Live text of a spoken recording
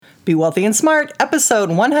Be Wealthy and Smart,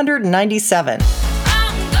 episode 197.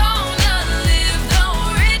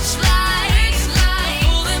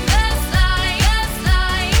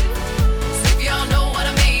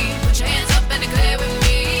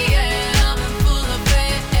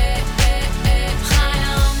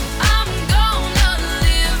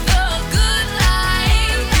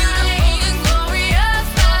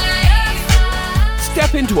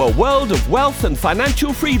 Step into a world of wealth and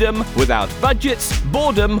financial freedom without budgets,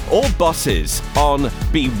 boredom, or bosses on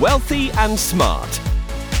Be Wealthy and Smart.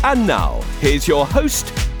 And now, here's your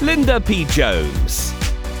host, Linda P. Jones.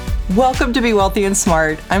 Welcome to Be Wealthy and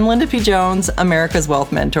Smart. I'm Linda P. Jones, America's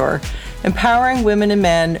Wealth Mentor, empowering women and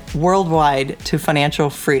men worldwide to financial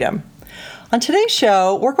freedom. On today's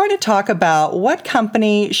show, we're going to talk about what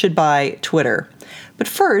company should buy Twitter. But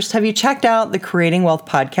first, have you checked out the Creating Wealth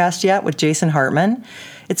podcast yet with Jason Hartman?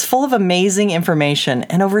 It's full of amazing information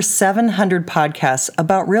and over 700 podcasts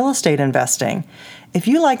about real estate investing. If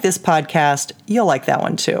you like this podcast, you'll like that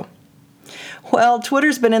one too. Well,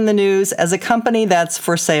 Twitter's been in the news as a company that's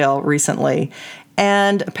for sale recently.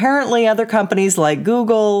 And apparently other companies like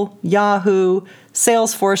Google, Yahoo,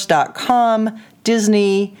 Salesforce.com,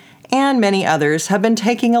 Disney, and many others have been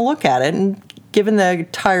taking a look at it and given the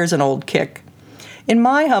tires an old kick. In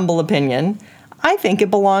my humble opinion, I think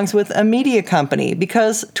it belongs with a media company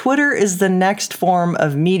because Twitter is the next form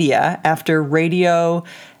of media after radio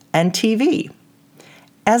and TV.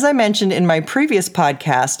 As I mentioned in my previous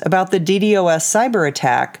podcast about the DDoS cyber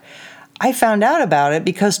attack, I found out about it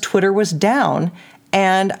because Twitter was down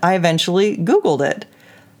and I eventually Googled it.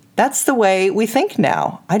 That's the way we think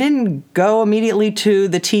now. I didn't go immediately to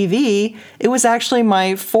the TV. It was actually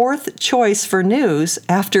my fourth choice for news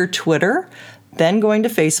after Twitter, then going to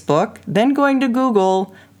Facebook, then going to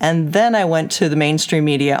Google, and then I went to the mainstream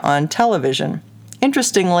media on television.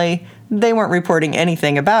 Interestingly, they weren't reporting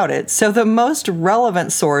anything about it, so the most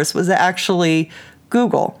relevant source was actually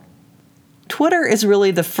Google. Twitter is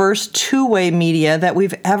really the first two-way media that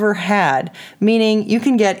we've ever had, meaning you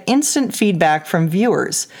can get instant feedback from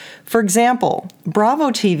viewers. For example, Bravo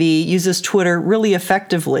TV uses Twitter really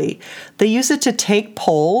effectively. They use it to take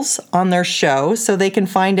polls on their show so they can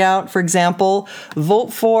find out, for example,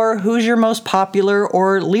 vote for who's your most popular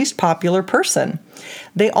or least popular person.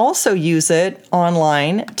 They also use it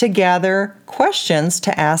online to gather questions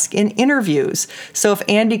to ask in interviews. So if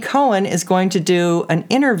Andy Cohen is going to do an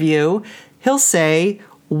interview, he'll say,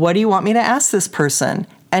 "What do you want me to ask this person?"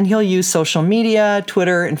 And he'll use social media,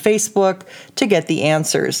 Twitter and Facebook to get the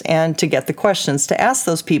answers and to get the questions to ask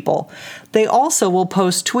those people. They also will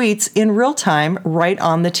post tweets in real time right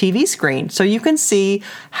on the TV screen. So you can see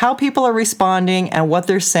how people are responding and what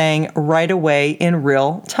they're saying right away in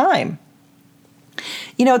real time.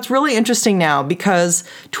 You know, it's really interesting now because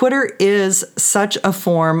Twitter is such a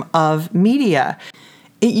form of media.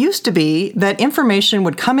 It used to be that information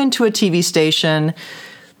would come into a TV station,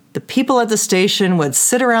 the people at the station would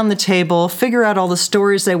sit around the table, figure out all the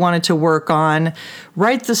stories they wanted to work on,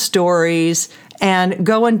 write the stories, and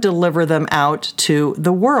go and deliver them out to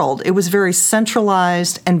the world. It was very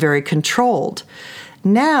centralized and very controlled.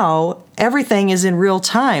 Now, everything is in real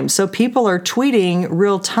time, so people are tweeting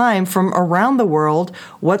real time from around the world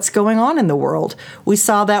what's going on in the world. We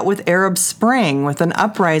saw that with Arab Spring, with an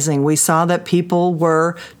uprising. We saw that people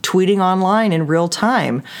were tweeting online in real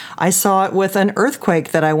time. I saw it with an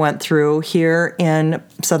earthquake that I went through here in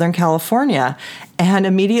Southern California. And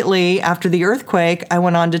immediately after the earthquake, I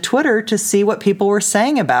went on to Twitter to see what people were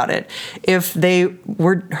saying about it. If they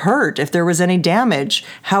were hurt, if there was any damage,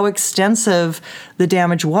 how extensive the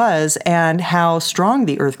damage was, and how strong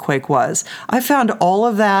the earthquake was. I found all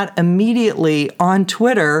of that immediately on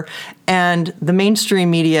Twitter, and the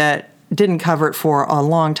mainstream media didn't cover it for a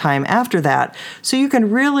long time after that. So you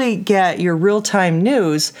can really get your real-time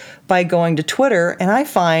news by going to Twitter, and I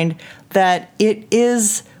find that it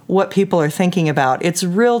is what people are thinking about. It's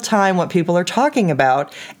real time what people are talking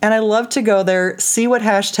about. And I love to go there, see what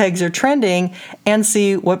hashtags are trending, and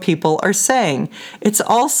see what people are saying. It's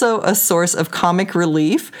also a source of comic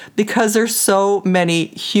relief because there's so many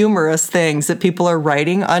humorous things that people are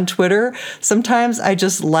writing on Twitter. Sometimes I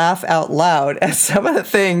just laugh out loud at some of the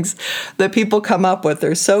things that people come up with.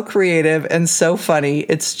 They're so creative and so funny.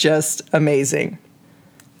 It's just amazing.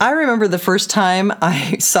 I remember the first time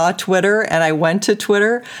I saw Twitter and I went to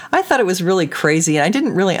Twitter, I thought it was really crazy and I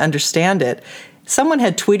didn't really understand it. Someone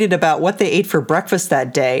had tweeted about what they ate for breakfast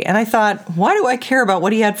that day, and I thought, why do I care about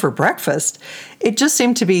what he had for breakfast? It just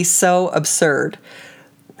seemed to be so absurd.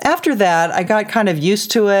 After that, I got kind of used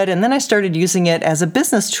to it, and then I started using it as a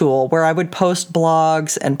business tool where I would post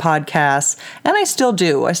blogs and podcasts, and I still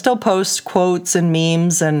do. I still post quotes and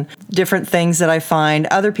memes and different things that I find,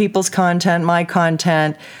 other people's content, my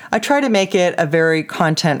content. I try to make it a very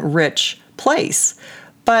content-rich place,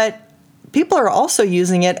 but people are also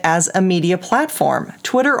using it as a media platform.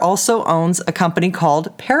 Twitter also owns a company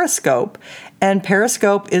called Periscope, and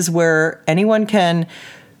Periscope is where anyone can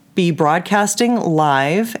be broadcasting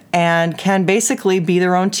live and can basically be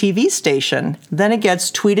their own TV station. Then it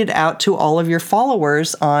gets tweeted out to all of your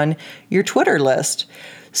followers on your Twitter list.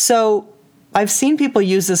 So I've seen people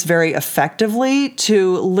use this very effectively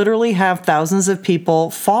to literally have thousands of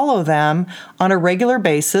people follow them on a regular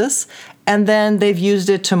basis, and then they've used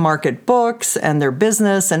it to market books and their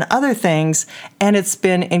business and other things, and it's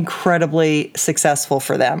been incredibly successful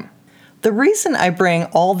for them. The reason I bring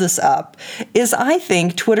all this up is I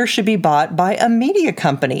think Twitter should be bought by a media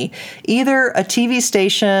company, either a TV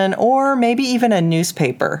station or maybe even a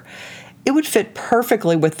newspaper. It would fit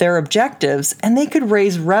perfectly with their objectives, and they could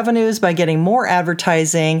raise revenues by getting more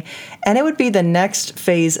advertising, and it would be the next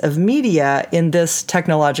phase of media in this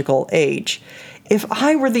technological age. If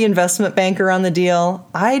I were the investment banker on the deal,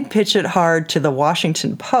 I'd pitch it hard to the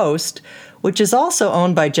Washington Post, which is also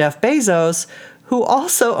owned by Jeff Bezos, who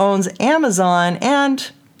also owns Amazon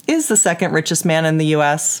and is the second richest man in the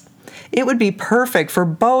U.S. It would be perfect for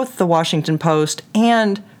both the Washington Post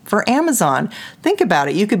and for Amazon. Think about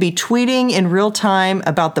it. You could be tweeting in real time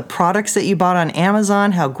about the products that you bought on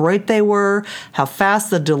Amazon, how great they were, how fast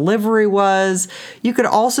the delivery was. You could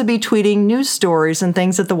also be tweeting news stories and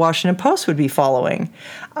things that the Washington Post would be following.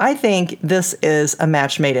 I think this is a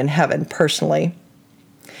match made in heaven, personally.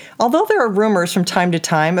 Although there are rumors from time to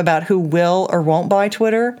time about who will or won't buy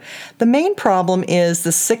Twitter, the main problem is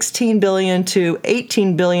the $16 billion to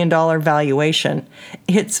 $18 billion valuation.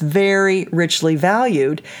 It's very richly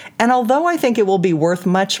valued, and although I think it will be worth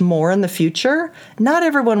much more in the future, not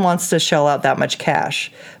everyone wants to shell out that much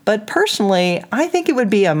cash. But personally, I think it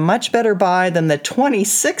would be a much better buy than the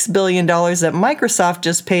 $26 billion that Microsoft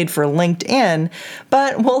just paid for LinkedIn,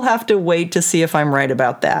 but we'll have to wait to see if I'm right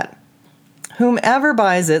about that. Whomever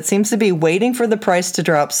buys it seems to be waiting for the price to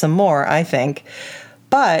drop some more, I think.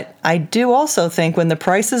 But I do also think when the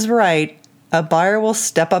price is right, a buyer will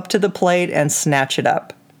step up to the plate and snatch it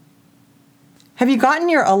up. Have you gotten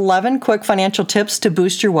your 11 quick financial tips to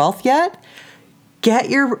boost your wealth yet?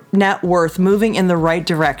 Get your net worth moving in the right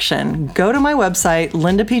direction. Go to my website,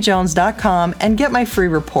 lindapjones.com, and get my free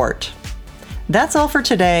report. That's all for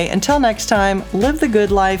today. Until next time, live the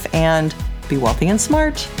good life and be wealthy and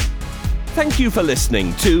smart. Thank you for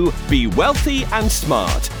listening to Be Wealthy and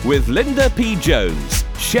Smart with Linda P. Jones.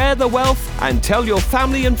 Share the wealth and tell your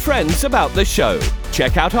family and friends about the show.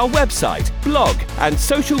 Check out our website, blog, and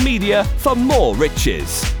social media for more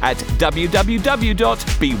riches at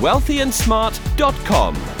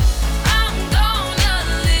www.bewealthyandsmart.com.